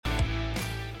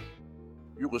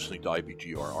You're listening to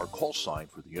IBGR, our call sign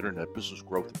for the Internet Business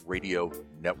Growth Radio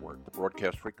Network. The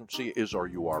broadcast frequency is our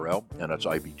URL, and that's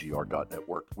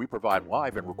ibgr.network. We provide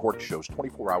live and recorded shows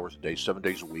 24 hours a day, 7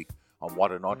 days a week on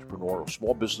what an entrepreneur or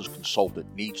small business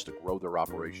consultant needs to grow their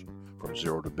operation from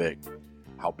zero to big.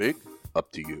 How big? Up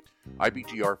to you.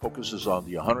 IBGR focuses on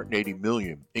the 180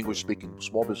 million English-speaking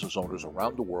small business owners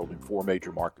around the world in four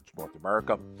major markets: North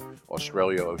America,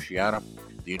 Australia, Oceania,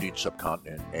 the Indian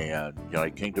subcontinent, and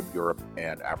United Kingdom, Europe,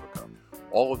 and Africa.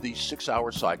 All of these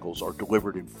 6-hour cycles are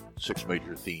delivered in 6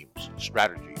 major themes: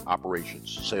 strategy,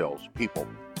 operations, sales, people,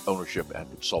 ownership, and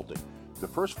consulting. The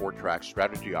first 4 tracks,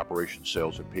 strategy, operations,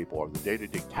 sales, and people, are the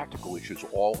day-to-day tactical issues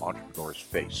all entrepreneurs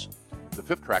face. The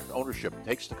 5th track, ownership,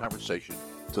 takes the conversation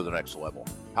to the next level.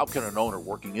 How can an owner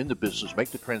working in the business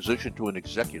make the transition to an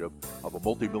executive of a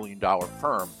multi-million-dollar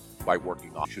firm by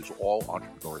working on issues all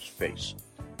entrepreneurs face?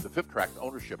 The 5th track,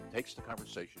 ownership, takes the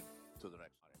conversation to the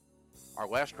next level. Our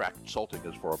last track, consulting,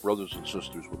 is for our brothers and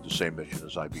sisters with the same mission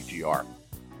as IBGR,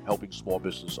 helping small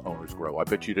business owners grow. I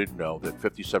bet you didn't know that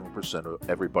 57% of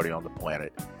everybody on the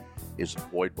planet is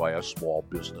employed by a small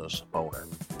business owner.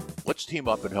 Let's team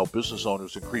up and help business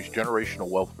owners increase generational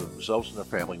wealth for themselves and their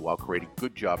family while creating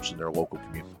good jobs in their local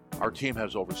community. Our team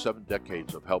has over 7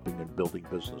 decades of helping and building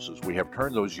businesses. We have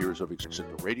turned those years of experience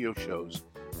into radio shows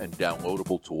and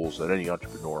downloadable tools that any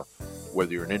entrepreneur,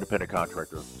 whether you're an independent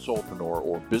contractor, solopreneur,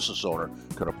 or business owner,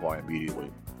 can apply immediately.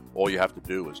 All you have to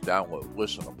do is download,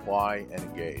 listen, apply, and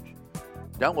engage.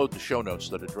 Download the show notes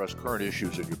that address current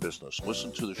issues in your business.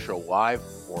 Listen to the show live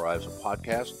or as a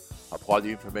podcast. Apply the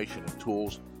information and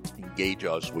tools. Engage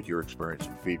us with your experience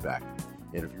and feedback.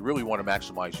 And if you really want to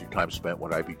maximize your time spent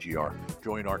with IBGR,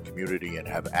 join our community and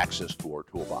have access to our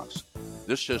toolbox.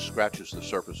 This just scratches the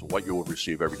surface of what you will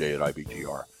receive every day at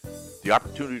IBGR. The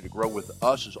opportunity to grow with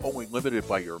us is only limited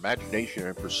by your imagination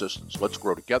and persistence. Let's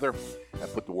grow together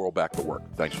and put the world back to work.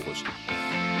 Thanks for listening.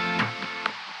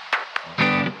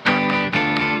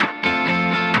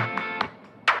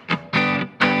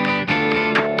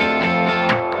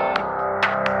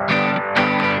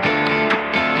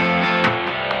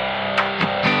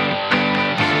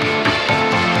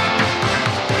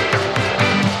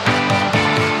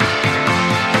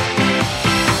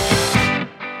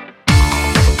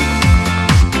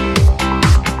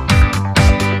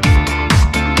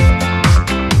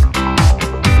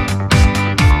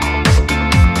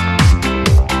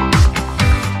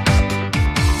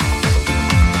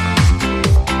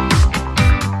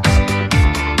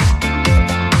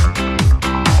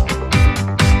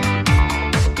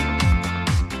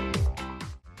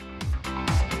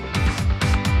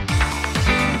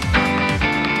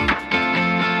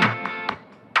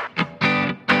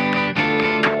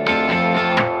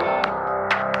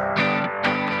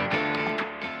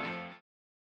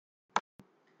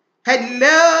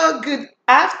 Hello, good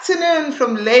afternoon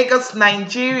from Lagos,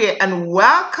 Nigeria, and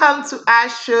welcome to our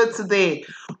show today.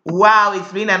 Wow,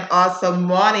 it's been an awesome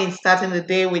morning, starting the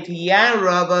day with Jan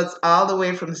Roberts all the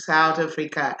way from South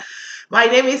Africa. My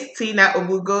name is Teena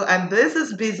Ogbugoh, and this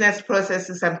is Business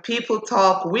Processes and People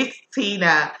Talk with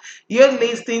Teena. You're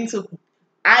listening to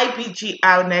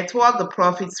IBGR Network, the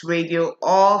Profits Radio,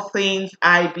 all things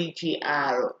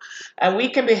IBGR. And we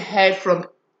can be heard from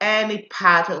any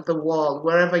part of the world,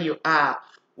 wherever you are.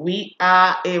 We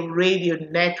are a radio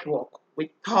network. We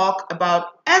talk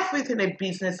about everything a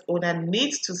business owner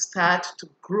needs to start, to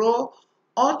grow,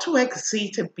 or to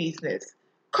exit a business.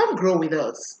 Come grow with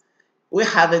us. We're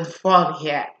having fun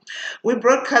here. We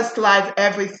broadcast live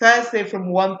every Thursday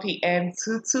from 1 p.m.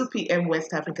 to 2 p.m.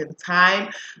 West African time.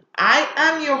 I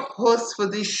am your host for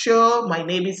this show. My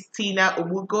name is Teena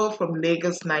Ogbugoh from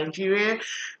Lagos, Nigeria.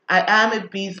 I am a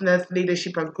business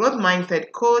leadership and growth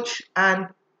mindset coach, and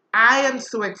I am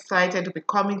so excited to be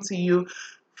coming to you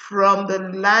from the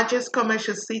largest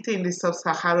commercial city in the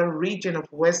sub-Saharan region of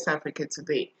West Africa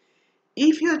today.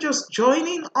 If you're just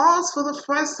joining us for the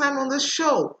first time on the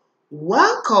show,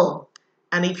 welcome.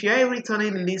 And if you're a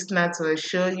returning listener to the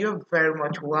show, you're very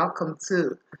much welcome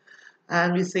too.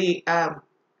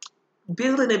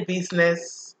 Building a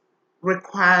business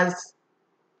requires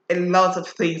a lot of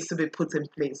things to be put in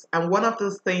place. And one of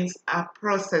those things are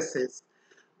processes.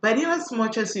 But in as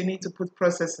much as you need to put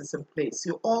processes in place,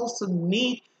 you also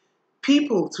need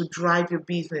people to drive your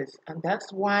business. And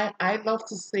that's why I love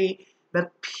to say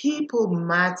that people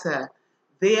matter.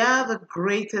 They are the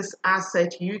greatest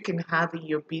asset you can have in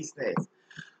your business.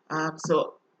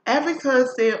 So every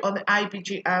Thursday on the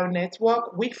IBGR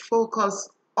network, we focus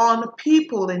on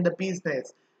people in the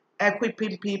business,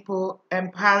 equipping people,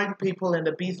 empowering people in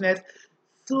the business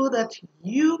so that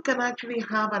you can actually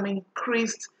have an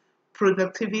increased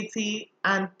productivity,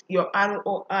 and your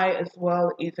ROI as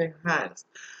well is enhanced.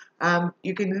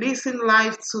 You can listen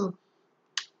live to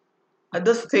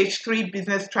the stage 3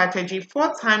 business strategy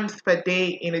 4 times per day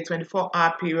in a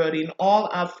 24-hour period in all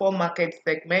our 4 market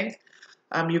segments.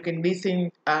 You can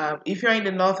listen, if you're in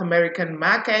the North American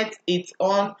market, it's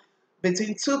on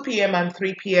between 2 p.m. and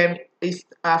 3 p.m.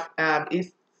 Eastern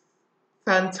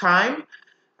time.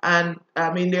 And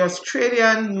in the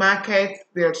Australian market,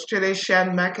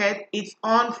 it's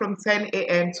on from 10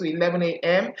 a.m. to 11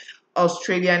 a.m.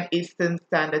 Australian Eastern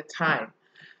Standard Time.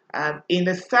 In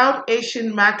the South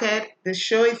Asian market, the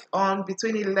show is on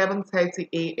between 11:30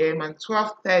 a.m. and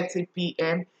 12:30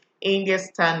 p.m. India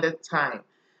Standard Time.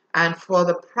 And for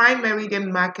the Prime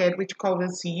Meridian market, which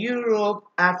covers Europe,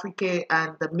 Africa,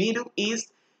 and the Middle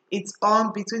East, it's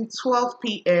on between 12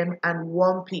 p.m. and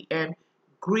 1 p.m.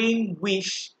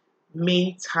 Greenwich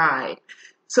Mean Time.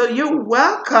 So you're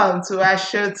welcome to our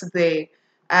show today.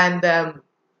 And at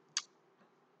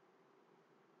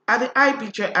the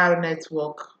IBJR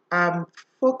network,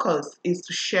 focus is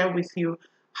to share with you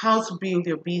how to build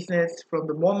your business from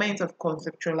the moment of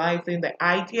conceptualizing the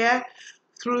idea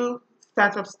through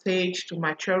startup stage to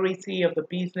maturity of the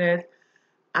business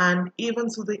and even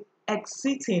to the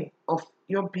exiting of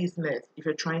your business if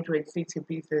you're trying to exit your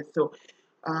business. So,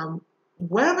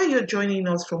 wherever you're joining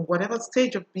us from, whatever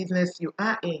stage of business you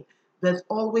are in, there's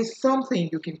always something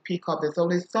you can pick up. There's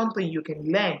always something you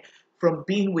can learn from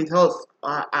being with us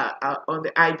on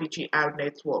the IBGR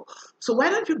network. So why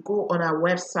don't you go on our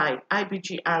website,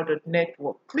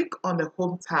 ibgr.network, click on the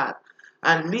home tab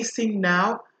and listen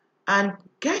now and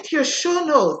get your show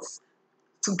notes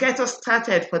to get us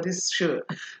started for this show.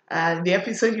 And the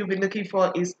episode you'll be looking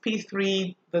for is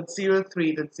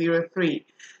P3.03.03.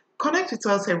 Connect with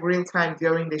us in real time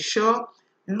during the show.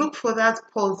 Look for that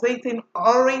pulsating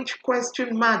orange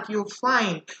question mark you'll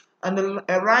find on the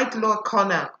right lower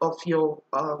corner of your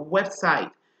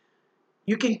website.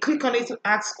 You can click on it to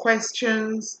ask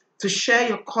questions, to share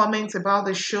your comments about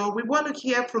the show. We want to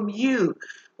hear from you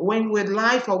when we're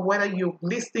live or whether you're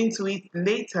listening to it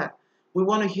later. We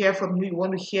want to hear from you. We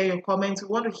want to hear your comments. We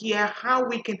want to hear how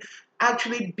we can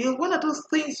actually build. What are those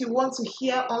things you want to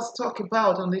hear us talk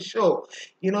about on the show?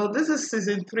 This is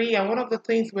season 3, and one of the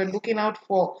things we're looking out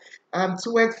for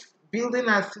towards building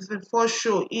our season 4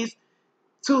 show is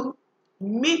to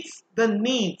meet the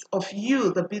needs of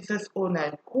you, the business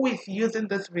owner, who is using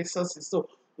these resources. So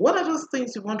what are those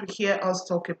things you want to hear us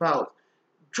talk about?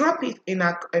 Drop it in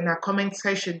our comment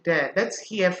section there. Let's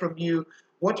hear from you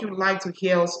what you'd like to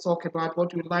hear us talk about,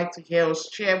 what you'd like to hear us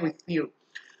share with you.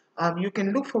 You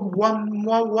can look for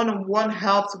more one-on-one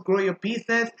help to grow your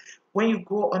business when you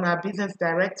go on our business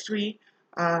directory.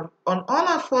 On all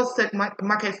our 4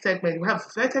 market segments, we have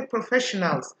vetted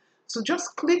professionals. So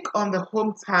just click on the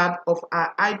home tab of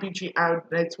our IBGR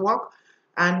network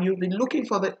and you'll be looking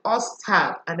for the Us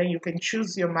tab, and then you can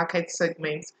choose your market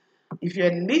segment. If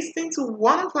you're listening to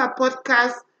one of our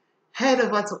podcasts, head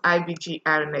over to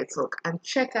IBGR network and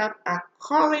check out our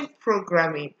current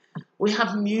programming. We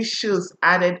have new shows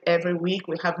added every week.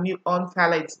 We have new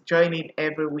talents joining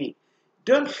every week.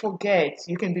 Don't forget,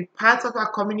 you can be part of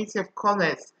our community of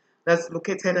commerce that's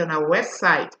located on our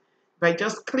website by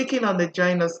just clicking on the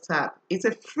Join Us tab. It's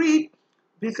a free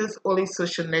business-only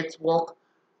social network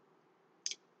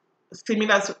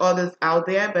similar to others out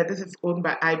there, but this is owned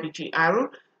by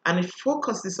IBGR, and it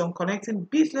focuses on connecting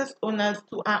business owners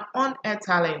to our on-air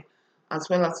talent as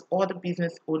well as other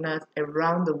business owners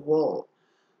around the world.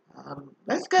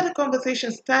 Let's get the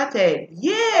conversation started.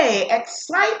 Yay!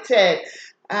 Excited!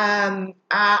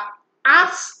 Our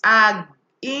apps are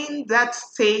in that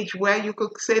stage where you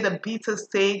could say the beta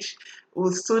stage.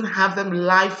 We'll soon have them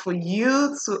live for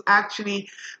you to actually,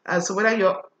 so whether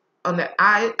you're on the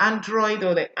Android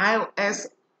or the iOS,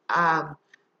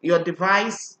 your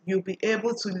device, you'll be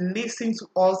able to listen to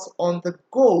us on the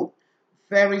go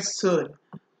very soon.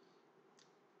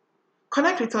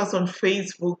 Connect with us on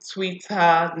Facebook,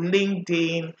 Twitter,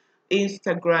 LinkedIn,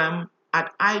 Instagram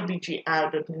at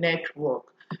ibgr.network,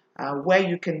 where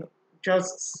you can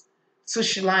just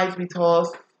socialize with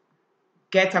us,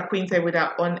 get acquainted with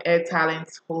our on-air talent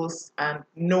hosts, and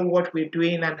know what we're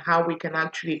doing and how we can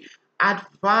actually add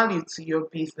value to your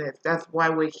business. That's why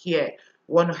we're here.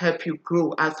 We want to help you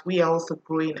grow as we are also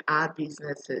growing our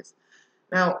businesses.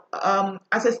 Now,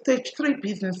 as a stage 3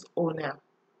 business owner,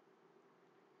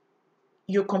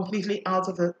 you're completely out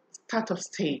of the startup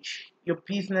stage. Your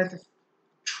business is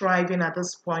thriving at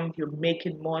this point. You're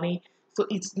making money. So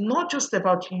it's not just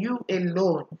about you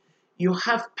alone. You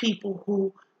have people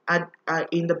who are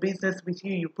in the business with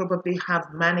you. You probably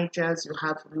have managers. You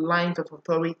have lines of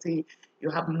authority. you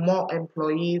have more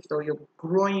employees, or you're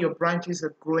growing, your branches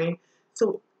are growing.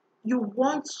 So you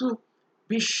want to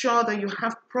be sure that you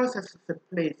have processes in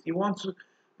place. You want to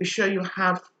be sure you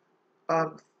have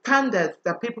standards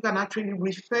that people can actually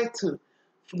refer to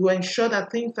ensure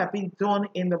that things are being done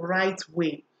in the right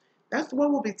way. That's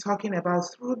what we'll be talking about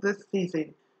through this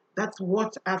season. That's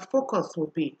what our focus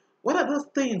will be. What are those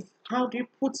things? How do you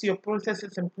put your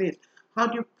processes in place? How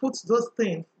do you put those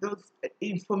things, those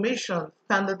information,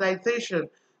 standardization,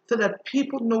 so that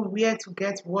people know where to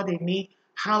get what they need,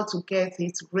 how to get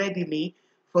it readily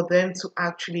for them to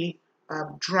actually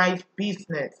drive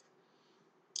business.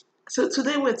 So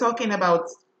today we're talking about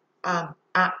our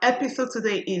episode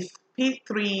today is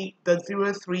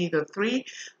P3.03.3,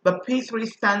 but P3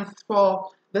 stands for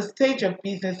the stage of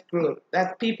business growth.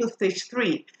 That's people stage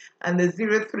 3, and the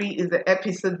 03 is the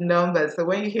episode number. So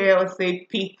when you hear us say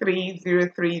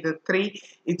P3.03.3,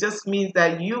 it just means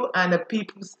that you are the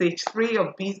people stage 3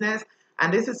 of business,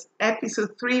 and this is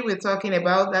episode 3 we're talking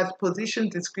about. That position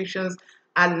descriptions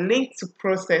are linked to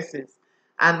processes.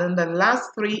 And then the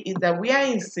last 3 is that we are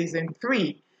in season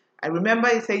 3. I remember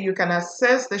I said you can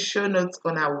access the show notes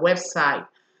on our website.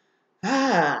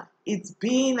 It's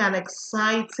been an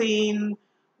exciting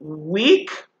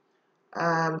week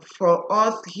for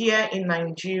us here in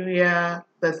Nigeria.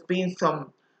 There's been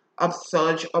some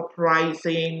upsurge,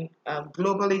 uprising,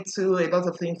 globally too. A lot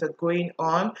of things are going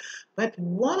on. But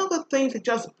one of the things it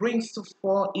just brings to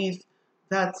fore is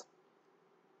that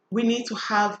we need to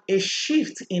have a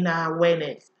shift in our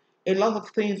awareness. A lot of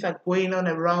things are going on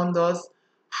around us,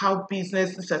 how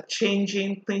businesses are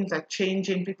changing, things are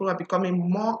changing, people are becoming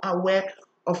more aware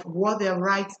of what their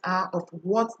rights are, of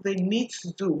what they need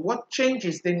to do, what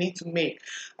changes they need to make.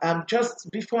 Just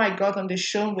before I got on the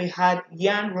show, we had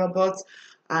Jan Roberts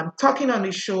talking on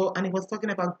the show, and he was talking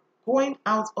about going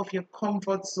out of your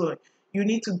comfort zone. You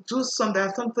need to do some. There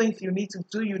are some things you need to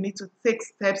do. You need to take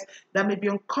steps that may be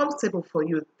uncomfortable for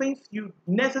you, things you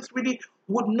necessarily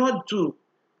would not do.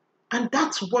 And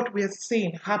that's what we're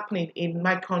seeing happening in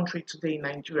my country today, in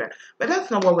Nigeria. But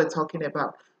that's not what we're talking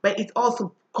about. But it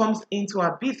also comes into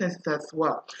our businesses as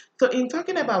well. So in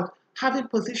talking about having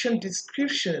position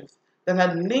descriptions that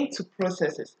are linked to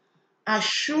processes, our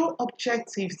show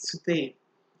objective today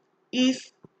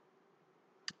is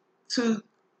to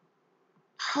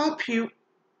help you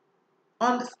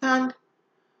understand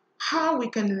how we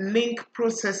can link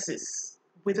processes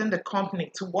within the company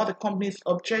to what the company's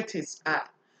objectives are.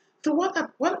 So what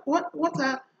are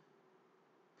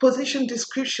position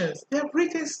descriptions? They're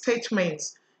written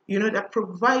statements, that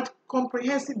provide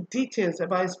comprehensive details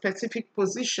about a specific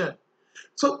position.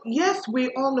 So yes,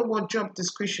 we all know what job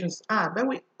descriptions are, but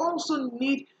we also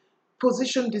need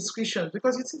position descriptions,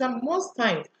 because you see that most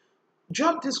times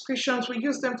job descriptions, we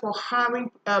use them for hiring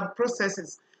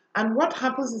processes. And what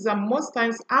happens is that most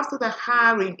times after the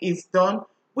hiring is done,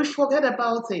 we forget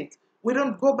about it. We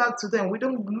don't go back to them. We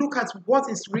don't look at what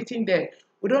is written there.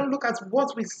 We don't look at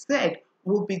what we said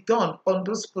will be done on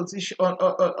those positions, on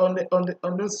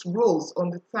those roles, on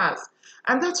the tasks.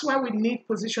 And that's why we need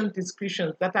position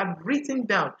descriptions that are written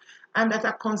down and that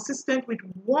are consistent with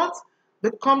what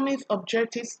the company's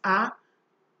objectives are,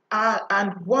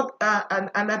 and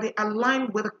that they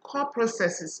align with the core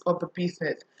processes of the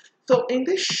business. So in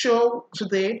this show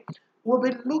today, we'll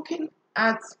be looking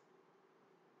at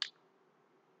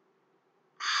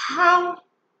how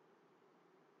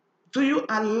do you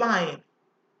align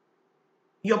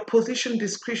your position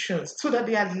descriptions so that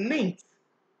they are linked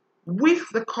with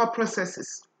the core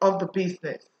processes of the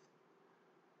business.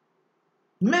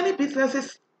 Many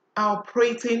businesses are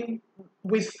operating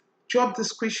with job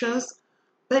descriptions,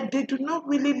 but they do not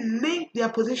really link their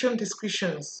position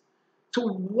descriptions to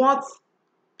what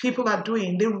people are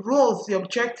doing, the roles, the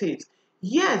objectives.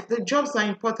 Yes, the jobs are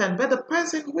important, but the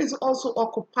person who is also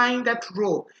occupying that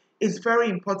role is very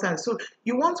important. So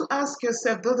you want to ask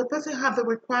yourself, does the person have the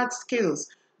required skills?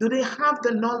 Do they have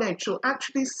the knowledge to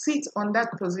actually sit on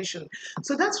that position?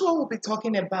 So that's what we'll be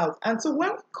talking about. And so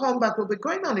when we come back, we'll be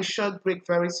going on a short break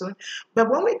very soon.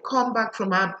 But when we come back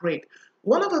from our break,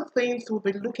 one of the things we'll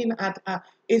be looking at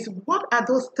is what are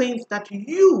those things that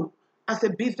you as a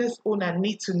business owner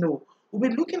need to know. We'll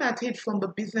be looking at it from the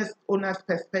business owner's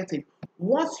perspective.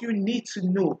 What you need to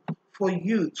know for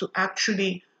you to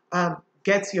actually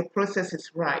get your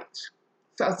processes right.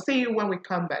 So I'll see you when we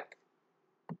come back.